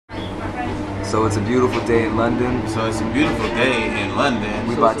So it's a beautiful day in London. So it's a beautiful day in London.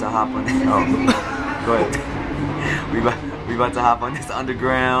 We about to hop on. Oh, go ahead. We about to hop on this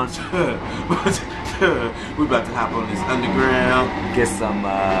underground. We about to hop on this underground. Get some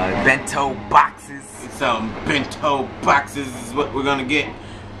bento boxes. Some bento boxes is what we're gonna get.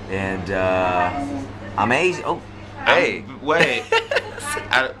 And I'm Asian. Oh, hey. Wait.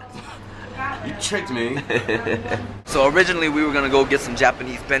 You tricked me. So originally we were gonna go get some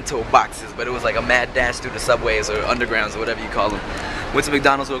Japanese bento boxes, but it was like a mad dash through the subways or undergrounds or whatever you call them. Went to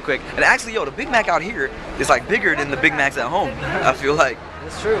McDonald's real quick, and actually, yo, the Big Mac out here is like bigger than the Big Macs at home. I feel like.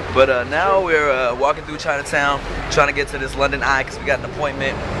 That's true. But now we're walking through Chinatown, trying to get to this London Eye because we got an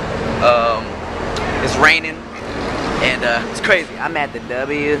appointment. It's raining, and it's crazy. I'm at the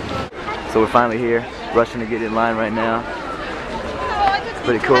W. So we're finally here, rushing to get in line right now. It's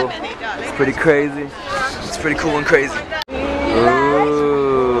pretty cool. It's pretty crazy. It's pretty cool and crazy. Ooh.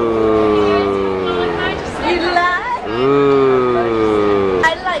 You like? Ooh.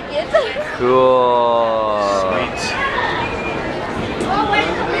 I like it. Cool.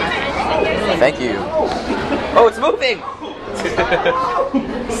 Thank you. Oh, it's moving.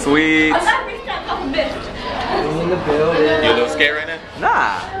 Sweet. In the building. You a little scared right now?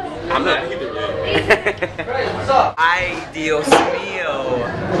 Nah. I'm not either. Ay, Dios mío.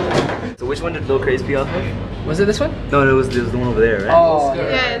 So which one did Lil Craze pee off of? Was it this one? No, it was the one over there, right? Oh.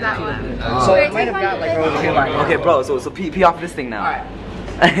 Yeah, that one. So it might have got like over here like. Okay, bro. So pee off this thing now. Alright.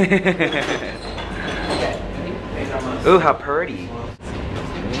 Ooh, how pretty.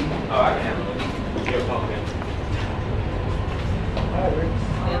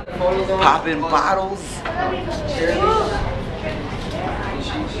 Popping bottles.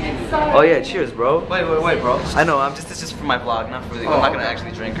 Oh yeah, cheers, bro. Wait, bro. I know. It's just for my vlog, not for the. I'm not gonna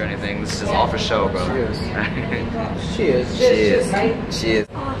actually drink or anything. This is just all for show, bro. Cheers. Cheers. Cheers.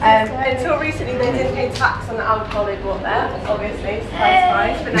 Until recently, they didn't pay tax on the alcohol they bought there, obviously,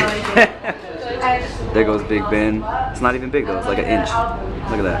 surprise, but now they do. There goes Big Ben. It's not even big though. It's like an inch.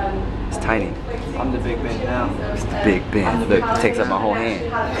 Look at that. It's tiny. I'm the Big Ben now. It's the Big Ben. Look, it takes up my whole hand.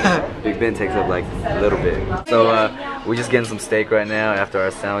 Big Ben takes up like a little bit. So we're just getting some steak right now after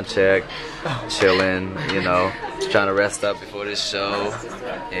our sound check. Chilling, you know, trying to rest up before this show.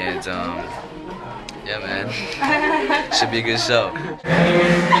 And yeah, man, should be a good show.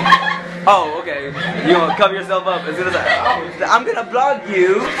 Oh, okay. You gonna cover yourself up as soon as I'm gonna vlog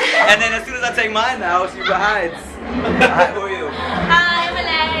you, and then as soon as I take mine out, she hides. Hi, who are you? Hi, I'm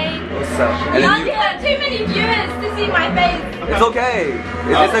Elaine. What's up? And You then only have too many viewers to see my face. it's okay.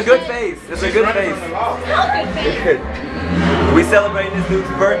 It's a good face. It's a good face. It's not a good face. Good. We celebrating this dude's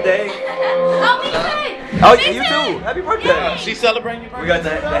birthday. Oh, me too. Oh, Me you too. Happy birthday. She's celebrating your birthday. We got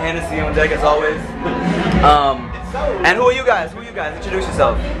the Hennessy on deck as always. And who are you guys? Introduce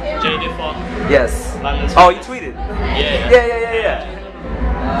yourself. JD Font. Yes. London's Oh, you tweeted? Yeah. Yeah.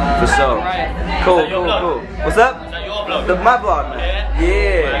 For sure. Cool. What's up? Is that your blog? My vlog, man.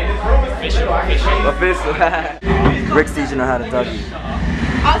 Yeah. Official. Official. Rick's teaching her how to Dougie.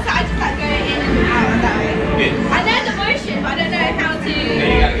 Also, I just like going in and out of that way. I know the motion, but I don't know how to.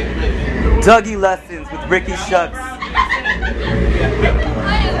 Dougie lessons with Ricky Shucks. I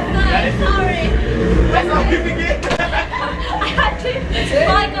am so sorry. I had to.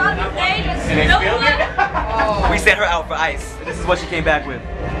 My God, the stage was so We sent her out for ice. This is what she came back with.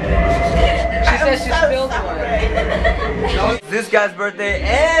 She said she spilled one. This guy's birthday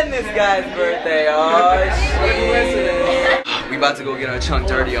and this guy's birthday. Oh shit. We about to go get our chunk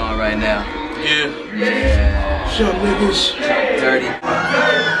dirty on right now. Yeah. Chunk niggas. Chunk dirty.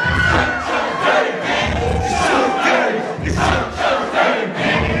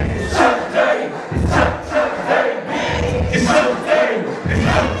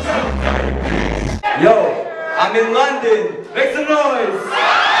 Yo, I'm in London. Make some noise.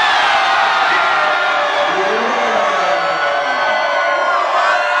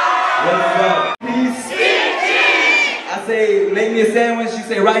 What's up? Peace. I say, make me a sandwich. You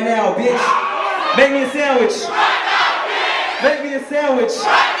say, right now, bitch. Make me a sandwich. Make me a sandwich.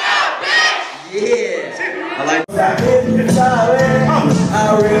 Yeah. I like that. I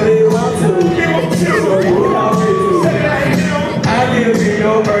really want to. I will be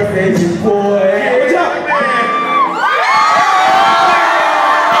your birthday boy.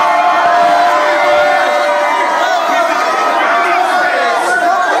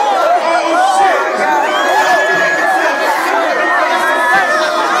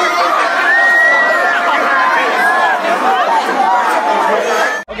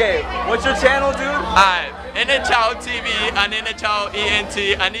 Okay, what's your channel, dude? Alright, NHL TV and NHL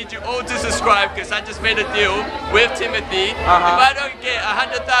ENT. I need you all to subscribe because I just made a deal with Timothy. If I don't get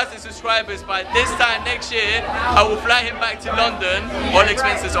 100,000 subscribers by this time next year, I will fly him back to London. All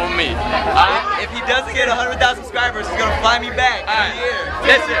expenses on me. If he doesn't get 100,000 subscribers, he's gonna fly me back in a year.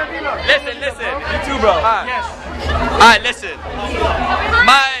 Listen. You too, bro. Yes. Alright, listen.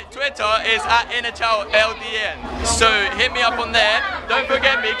 My Twitter is @NHLLDN. So hit me up on there. Don't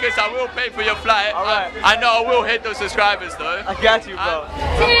forget me because I will pay for your flight. Alright. I know I will hit those subscribers though. I got you, bro.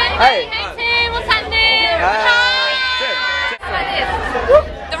 Hey Tim, what's happening?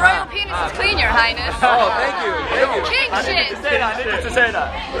 The royal penis is clean, Your Highness. Oh, thank you. King shit.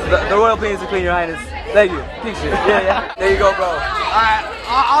 The royal penis to clean, Your Highness. Thank you. King shit. Yeah. There you go, bro. Alright,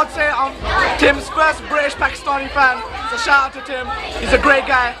 I'll say I'm Tim's first British Pakistani fan. So shout out to Tim. He's a great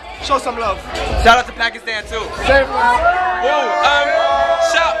guy. Show some love. Shout out to Pakistan too. Same man.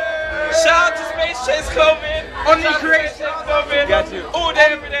 Shout out to Space Chase Clothing. Only Creations Clothing. Got you. All day,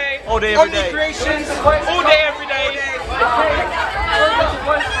 every day. All day, every day. Only Creations. All day, every day.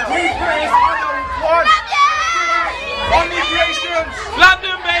 Only Creations.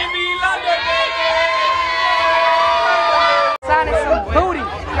 London, baby. London, baby. Signing some booty.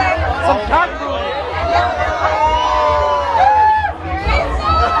 Some cock booty.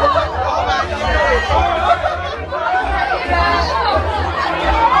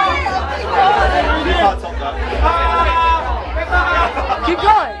 Keep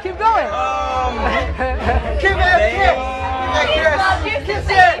going. Keep going. Keep it.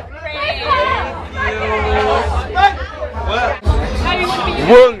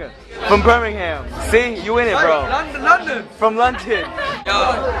 Wung from Birmingham. See, you in it, bro. London. From London.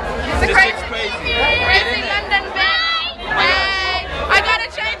 It's a crazy. Crazy London, baby. Hey, I got a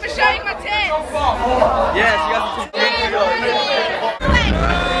chain for showing my tits. Yes, you got some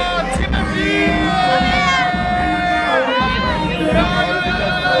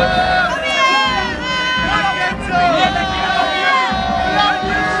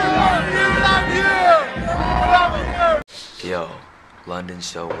Yo, London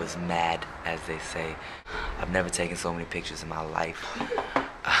show was mad, as they say. I've never taken so many pictures in my life.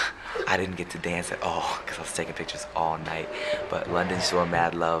 I didn't get to dance at all because I was taking pictures all night. But London show,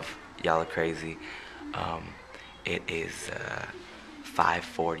 mad love. Y'all are crazy. It is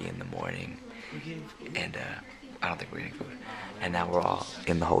 5:40 in the morning, and I don't think we're getting food. And now we're all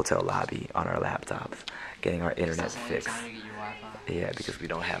in the hotel lobby on our laptops, getting our internet fixed. Yeah, because we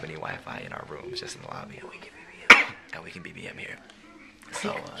don't have any Wi-Fi in our rooms, just in the lobby, and we can BBM here.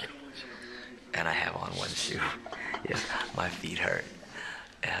 So, and I have on one shoe. Yes, my feet hurt.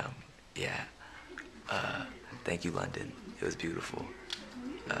 Thank you, London. It was beautiful.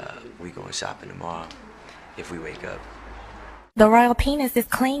 We going shopping tomorrow if we wake up. The royal penis is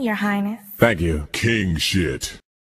clean, Your Highness. Thank you. King shit.